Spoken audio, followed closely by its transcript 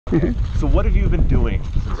Okay. So what have you been doing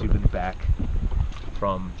since you've been back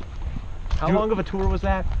from... How long of a tour was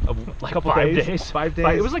that? Like couple 5 days? days. 5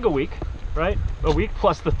 days? It was like a week, right? A week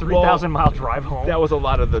plus the 3,000-mile drive home. That was a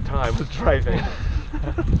lot of the time was driving.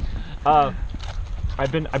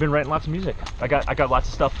 I've been writing lots of music. I got lots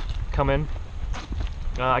of stuff coming.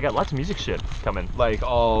 I got lots of music shit coming. Like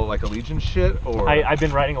all like Allegion shit, or I've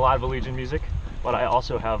been writing a lot of Allegion music, but I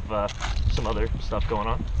also have some other stuff going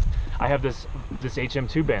on. I have this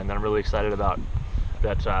HM2 band that I'm really excited about.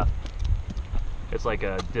 That it's like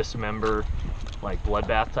a dismember, like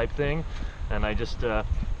bloodbath type thing, and I just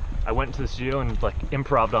I went into the studio and like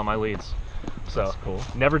improv'd on my leads. So that's cool.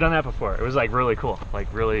 Never done that before. It was like really cool,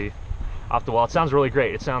 like really off the wall. It sounds really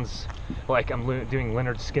great. It sounds like I'm doing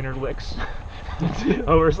Leonard Skinner licks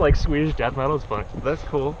over like Swedish death metal. It's fun. That's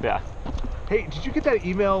cool. Yeah. Hey, did you get that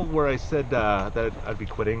email where I said that I'd be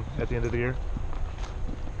quitting at the end of the year?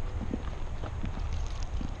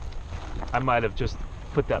 I might have just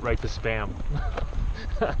put that right to spam.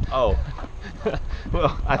 Oh.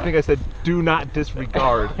 Well, I think I said do not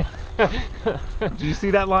disregard. Did you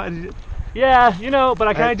see that line? Yeah, you know, but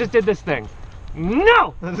I kind of just did this thing.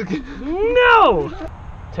 No! No!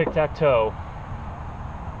 Tic-tac-toe.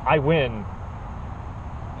 I win.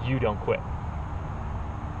 You don't quit.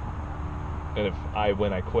 And if I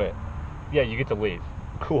win, I quit. Yeah, you get to leave.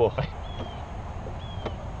 Cool.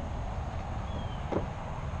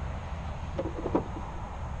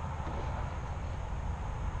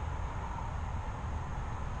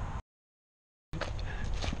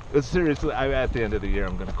 Seriously, at the end of the year,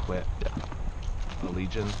 I'm gonna quit. Yeah.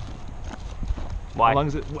 Allegion. Why? How long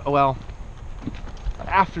is it? Well,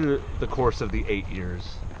 after the course of the 8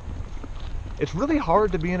 years, it's really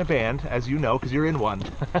hard to be in a band, as you know, because you're in one.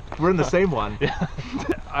 We're in the same one. Yeah.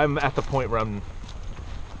 I'm at the point where I'm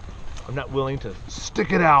not willing to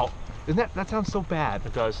stick it out. Isn't that sounds so bad?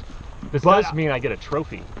 It does. This does mean I get a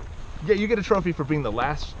trophy. Yeah, you get a trophy for being the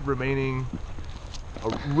last remaining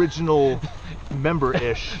original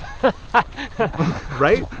member-ish.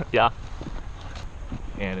 Right? Yeah.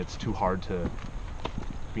 And it's too hard to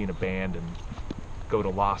be in a band and go to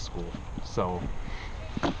law school. So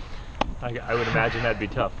I would imagine that'd be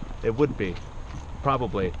tough. it would be,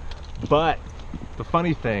 probably. But the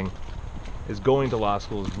funny thing is going to law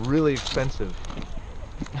school is really expensive.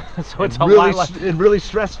 So it's a really, lot like, and really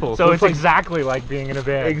stressful. so it's like, exactly like being in a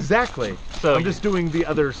band. exactly. So I'm just doing the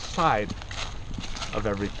other side of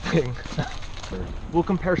everything. We'll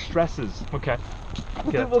compare stresses. Okay.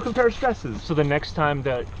 We'll compare stresses. So the next time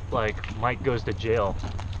that like Mike goes to jail,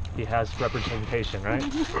 he has representation, right?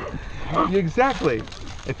 Exactly.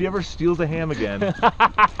 If he ever steals a ham again,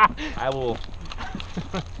 I will.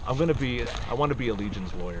 I want to be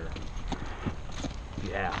Allegion's lawyer.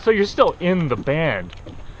 Yeah. So you're still in the band.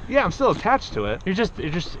 Yeah, I'm still attached to it. You're just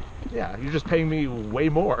Yeah, you're just paying me way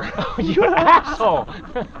more. you asshole.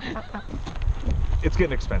 It's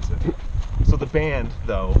getting expensive. So the band,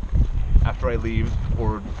 though, after I leave,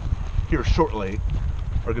 or here shortly,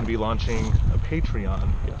 are going to be launching a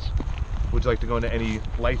Patreon. Yes. Would you like to go into any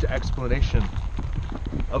light explanation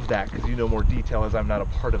of that? Because you know more detail, as I'm not a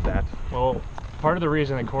part of that. Well, part of the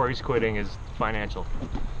reason that Corey's quitting is financial.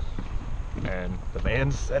 And The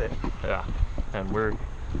man said it. yeah, and we're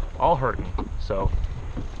all hurting. So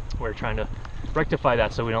we're trying to rectify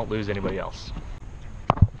that so we don't lose anybody else.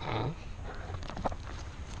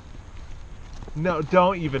 No,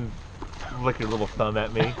 don't even lick your little thumb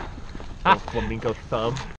at me. Little flamenco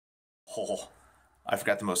thumb. Oh, I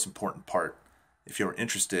forgot the most important part. If you're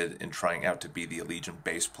interested in trying out to be the Allegion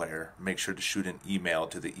bass player, make sure to shoot an email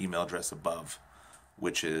to the email address above,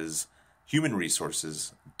 which is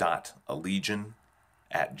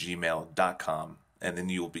humanresources.allegion@gmail.com, and then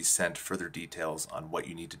you will be sent further details on what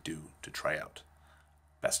you need to do to try out.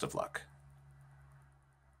 Best of luck.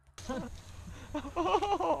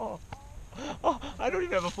 Oh, I don't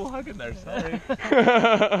even have a full hug in there, sorry.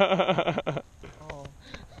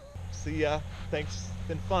 See ya. Thanks.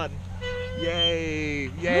 Been fun. Yay.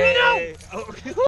 Yay. No! Oh.